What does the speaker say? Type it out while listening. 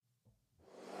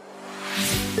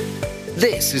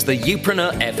This is the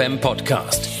Youpreneur FM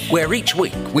podcast, where each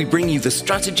week we bring you the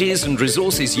strategies and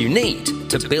resources you need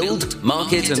to build,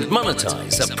 market and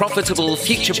monetize a profitable,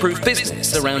 future-proof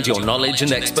business around your knowledge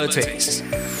and expertise.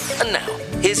 And now,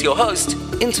 here's your host,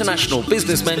 international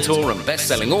business mentor and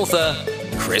best-selling author,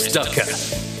 Chris Ducker.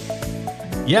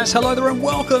 Yes, hello there and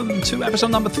welcome to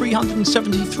episode number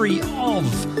 373 of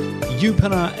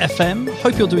Youpreneur FM.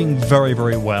 Hope you're doing very,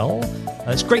 very well.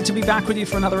 It's great to be back with you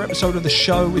for another episode of the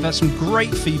show. We've had some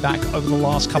great feedback over the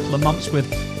last couple of months with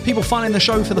people finding the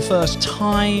show for the first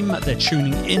time. They're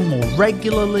tuning in more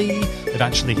regularly. They've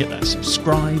actually hit that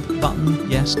subscribe button.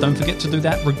 Yes, don't forget to do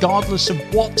that regardless of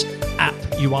what app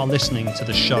you are listening to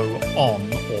the show on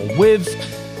or with.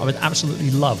 I would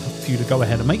absolutely love for you to go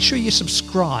ahead and make sure you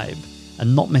subscribe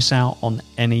and not miss out on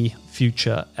any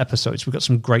future episodes. We've got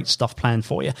some great stuff planned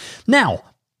for you. Now,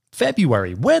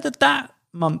 February, where did that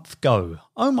month go?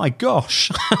 Oh my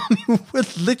gosh. We're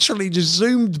literally just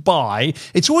zoomed by.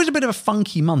 It's always a bit of a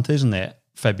funky month, isn't it?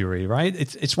 February, right?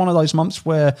 It's one of those months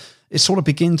where it sort of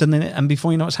begins and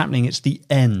before you know what's happening, it's the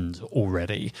end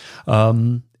already.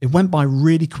 It went by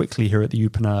really quickly here at the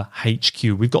Youpreneur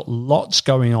HQ. We've got lots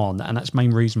going on, and that's the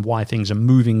main reason why things are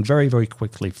moving very, very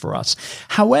quickly for us.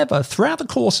 However, throughout the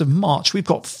course of March, we've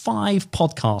got 5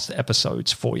 podcast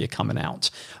episodes for you coming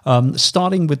out,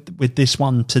 starting with this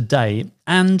one today.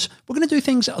 And we're going to do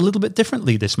things a little bit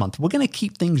differently this month. We're going to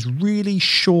keep things really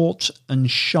short and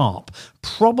sharp,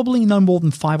 probably no more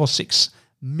than 5 or 6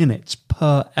 minutes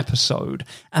per episode.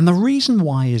 And the reason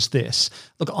why is this.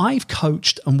 Look, I've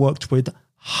coached and worked with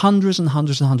hundreds and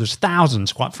hundreds and hundreds,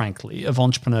 thousands, quite frankly, of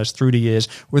entrepreneurs through the years,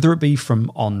 whether it be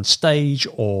from on stage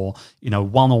or,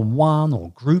 one-on-one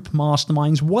or group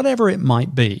masterminds, whatever it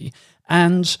might be.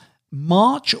 And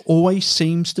March always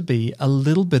seems to be a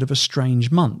little bit of a strange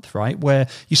month, right? Where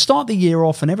you start the year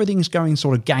off and everything's going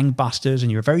sort of gangbusters and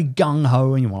you're very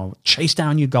gung-ho and you want to chase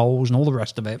down your goals and all the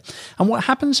rest of it. And what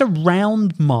happens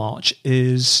around March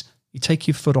is you take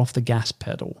your foot off the gas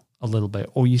pedal a little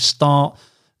bit, or you start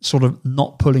sort of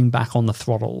not pulling back on the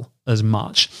throttle as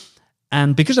much.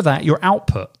 And because of that, your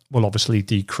output will obviously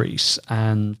decrease.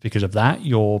 And because of that,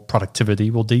 your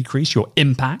productivity will decrease, your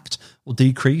impact will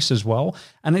decrease as well.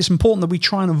 And it's important that we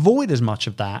try and avoid as much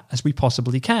of that as we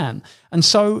possibly can. And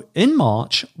so in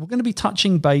March, we're going to be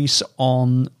touching base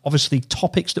on obviously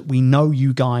topics that we know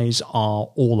you guys are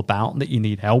all about and that you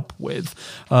need help with.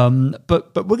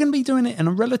 But we're going to be doing it in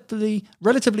a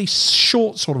relatively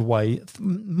short sort of way,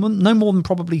 no more than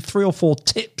probably 3 or 4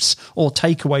 tips or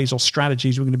takeaways or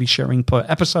strategies we're going to be sharing per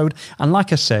episode. And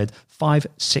like I said, 5,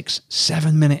 6,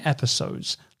 7 minute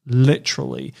episodes,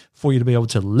 literally, for you to be able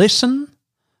to listen,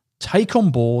 take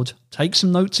on board, take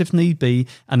some notes if need be,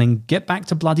 and then get back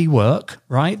to bloody work,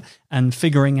 right? And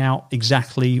figuring out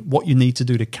exactly what you need to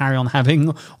do to carry on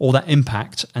having all that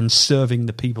impact and serving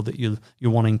the people that you're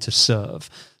wanting to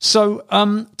serve. So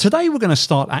today we're going to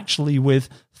start actually with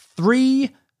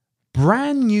 3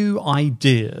 brand new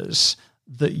ideas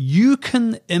that you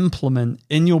can implement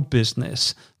in your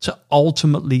business to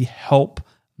ultimately help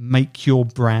make your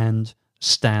brand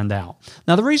stand out.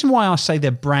 Now, the reason why I say they're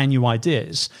brand new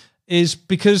ideas is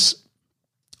because,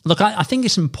 look, I think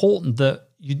it's important that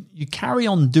you carry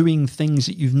on doing things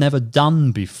that you've never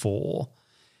done before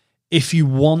if you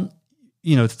want,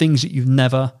 things that you've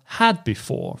never had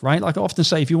before, right? Like I often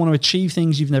say, if you want to achieve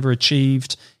things you've never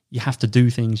achieved, you have to do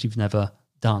things you've never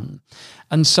done.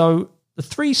 And so the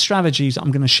 3 strategies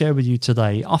I'm going to share with you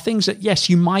today are things that, yes,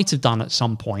 you might have done at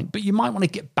some point, but you might want to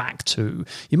get back to.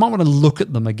 You might want to look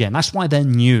at them again. That's why they're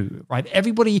new, right?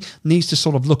 Everybody needs to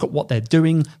sort of look at what they're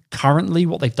doing currently,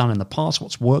 what they've done in the past,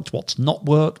 what's worked, what's not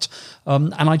worked.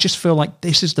 And I just feel like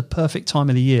this is the perfect time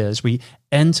of the year as we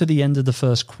enter the end of the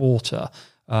first quarter.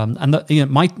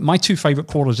 My 2 favorite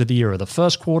quarters of the year are the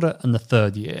first quarter and the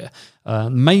third year,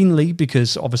 mainly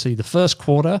because obviously the first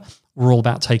quarter, we're all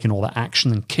about taking all that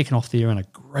action and kicking off the year on a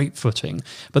great footing.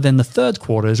 But then the third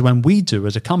quarter is when we do,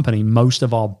 as a company, most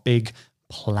of our big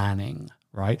planning,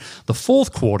 right? The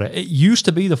fourth quarter, it used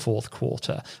to be the fourth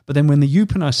quarter, but then when the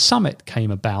Youpreneur Summit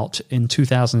came about in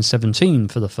 2017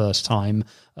 for the first time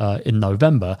in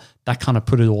November, that kind of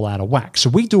put it all out of whack. So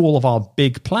we do all of our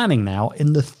big planning now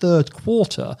in the third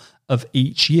quarter of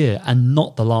each year and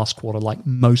not the last quarter like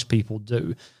most people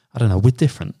do. I don't know, we're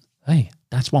different. Hey,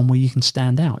 that's one where you can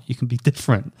stand out. You can be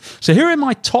different. So here are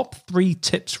my top 3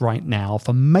 tips right now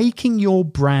for making your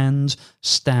brand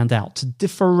stand out, to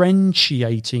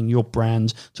differentiating your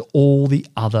brand to all the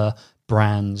other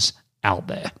brands out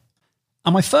there.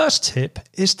 And my first tip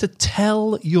is to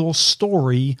tell your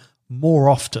story more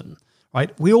often,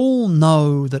 right? We all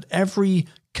know that every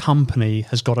company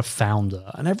has got a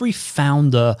founder, and every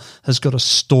founder has got a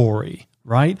story,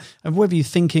 right? And whether you're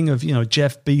thinking of,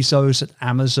 Jeff Bezos at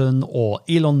Amazon, or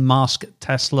Elon Musk at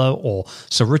Tesla, or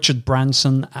Sir Richard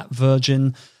Branson at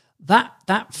Virgin,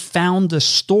 that founder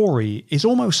story is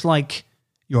almost like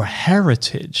your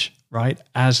heritage, right?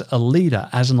 As a leader,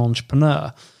 as an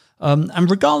entrepreneur. And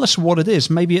regardless of what it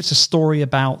is, maybe it's a story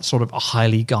about sort of a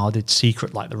highly guarded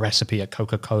secret like the recipe at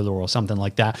Coca-Cola or something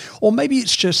like that. Or maybe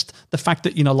it's just the fact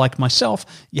that, like myself,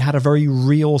 you had a very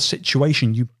real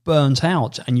situation. You burnt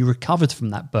out and you recovered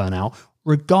from that burnout.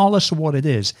 Regardless of what it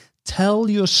is, tell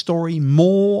your story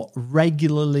more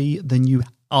regularly than you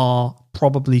are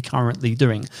probably currently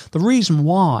doing. The reason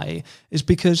why is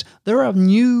because there are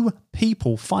new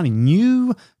people finding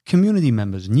new community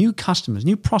members, new customers,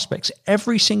 new prospects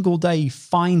every single day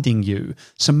finding you.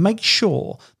 So make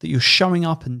sure that you're showing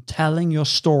up and telling your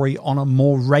story on a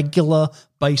more regular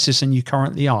basis than you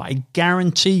currently are. I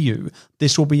guarantee you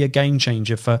this will be a game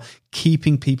changer for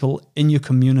keeping people in your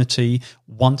community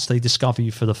once they discover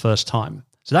you for the first time.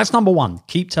 So that's number one,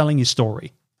 keep telling your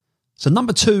story. So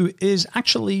number two is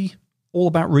actually all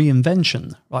about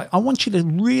reinvention, right? I want you to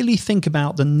really think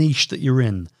about the niche that you're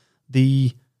in,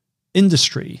 the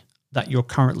industry that you're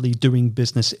currently doing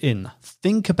business in.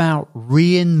 Think about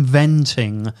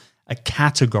reinventing a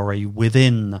category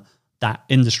within that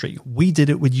industry. We did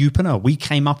it with Youpreneur. We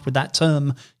came up with that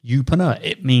term, Youpreneur.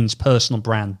 It means personal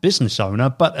brand business owner,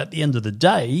 but at the end of the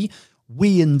day,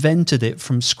 we invented it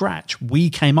from scratch. We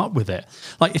came up with it.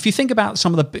 Like if you think about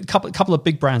some of the couple of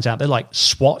big brands out there, like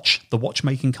Swatch, the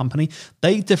watchmaking company,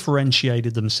 they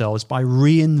differentiated themselves by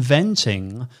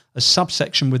reinventing a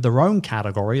subsection with their own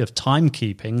category of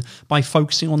timekeeping by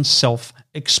focusing on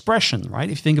self-expression, right?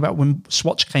 If you think about when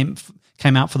Swatch came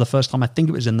out for the first time, I think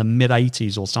it was in the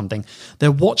mid-'80s or something,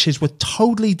 their watches were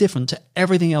totally different to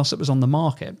everything else that was on the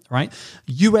market, right?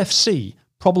 UFC,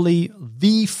 probably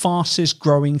the fastest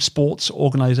growing sports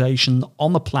organization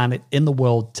on the planet, in the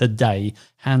world today,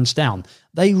 hands down.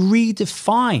 They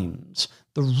redefined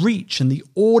the reach and the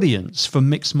audience for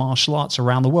mixed martial arts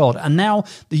around the world. And now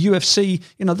the UFC,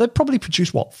 they probably produce,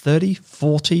 30,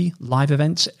 40 live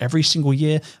events every single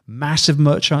year, massive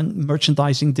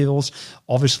merchandising deals,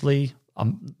 obviously,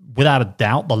 without a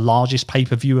doubt, the largest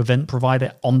pay-per-view event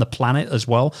provider on the planet as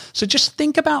well. So just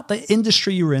think about the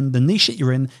industry you're in, the niche that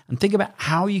you're in, and think about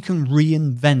how you can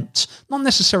reinvent, not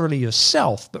necessarily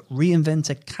yourself, but reinvent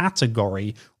a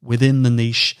category within the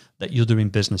niche that you're doing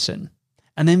business in.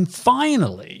 And then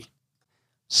finally,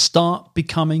 start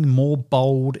becoming more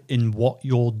bold in what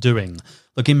you're doing.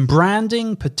 Look, in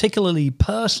branding, particularly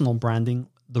personal branding,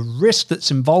 the risk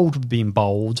that's involved with being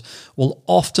bold will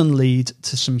often lead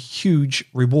to some huge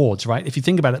rewards, right? If you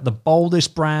think about it, the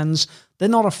boldest brands, they're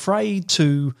not afraid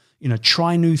to,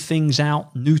 try new things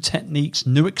out, new techniques,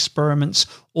 new experiments,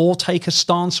 or take a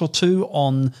stance or two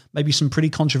on maybe some pretty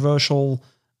controversial,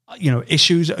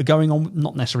 issues that are going on,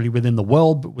 not necessarily within the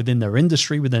world, but within their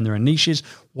industry, within their niches,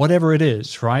 whatever it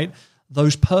is, right?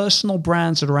 Those personal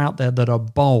brands that are out there that are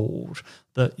bold,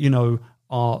 that,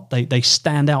 they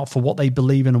stand out for what they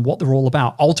believe in and what they're all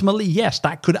about. Ultimately, yes,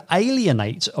 that could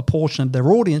alienate a portion of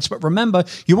their audience. But remember,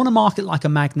 you want to market like a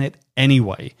magnet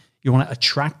anyway. You want to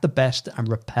attract the best and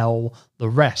repel the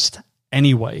rest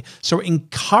anyway. So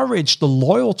encourage the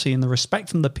loyalty and the respect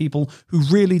from the people who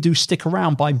really do stick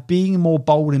around by being more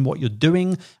bold in what you're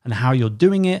doing and how you're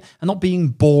doing it, and not being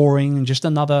boring and just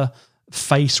another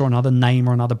face or another name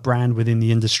or another brand within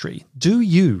the industry. Do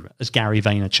you, as Gary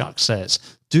Vaynerchuk says,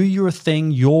 do your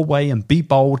thing your way and be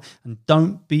bold, and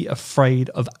don't be afraid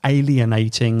of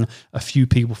alienating a few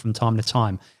people from time to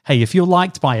time. Hey, if you're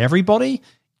liked by everybody,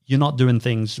 you're not doing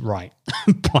things right.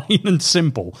 Plain and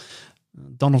simple.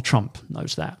 Donald Trump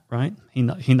knows that, right? He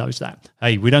knows that.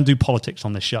 Hey, we don't do politics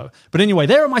on this show. But anyway,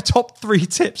 there are my top 3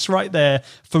 tips right there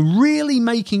for really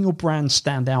making your brand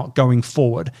stand out going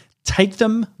forward. Take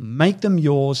them, make them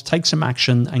yours, take some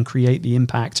action, and create the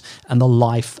impact and the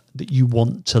life that you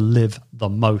want to live the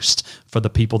most for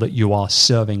the people that you are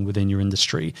serving within your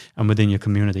industry and within your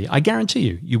community. I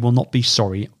guarantee you will not be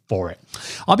sorry for it.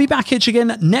 I'll be back here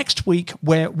again next week,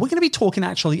 where we're going to be talking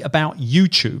actually about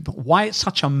YouTube, why it's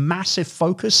such a massive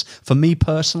focus for me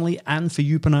personally and for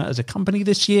Youpreneur as a company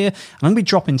this year. And I'm going to be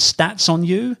dropping stats on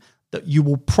you that you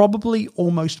will probably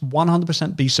almost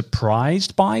 100% be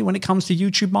surprised by when it comes to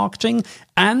YouTube marketing.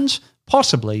 And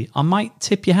possibly I might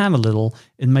tip your hand a little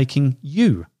in making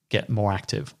you get more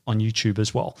active on YouTube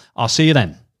as well. I'll see you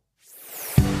then.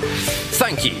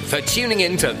 Thank you for tuning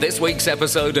in to this week's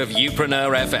episode of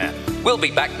Youpreneur FM. We'll be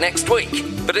back next week,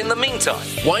 but in the meantime,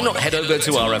 why not head over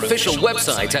to our official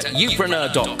website at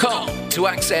youpreneur.com to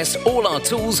access all our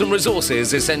tools and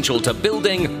resources essential to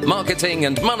building, marketing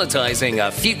and monetizing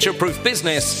a future-proof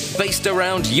business based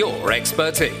around your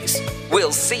expertise.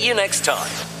 We'll see you next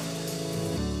time.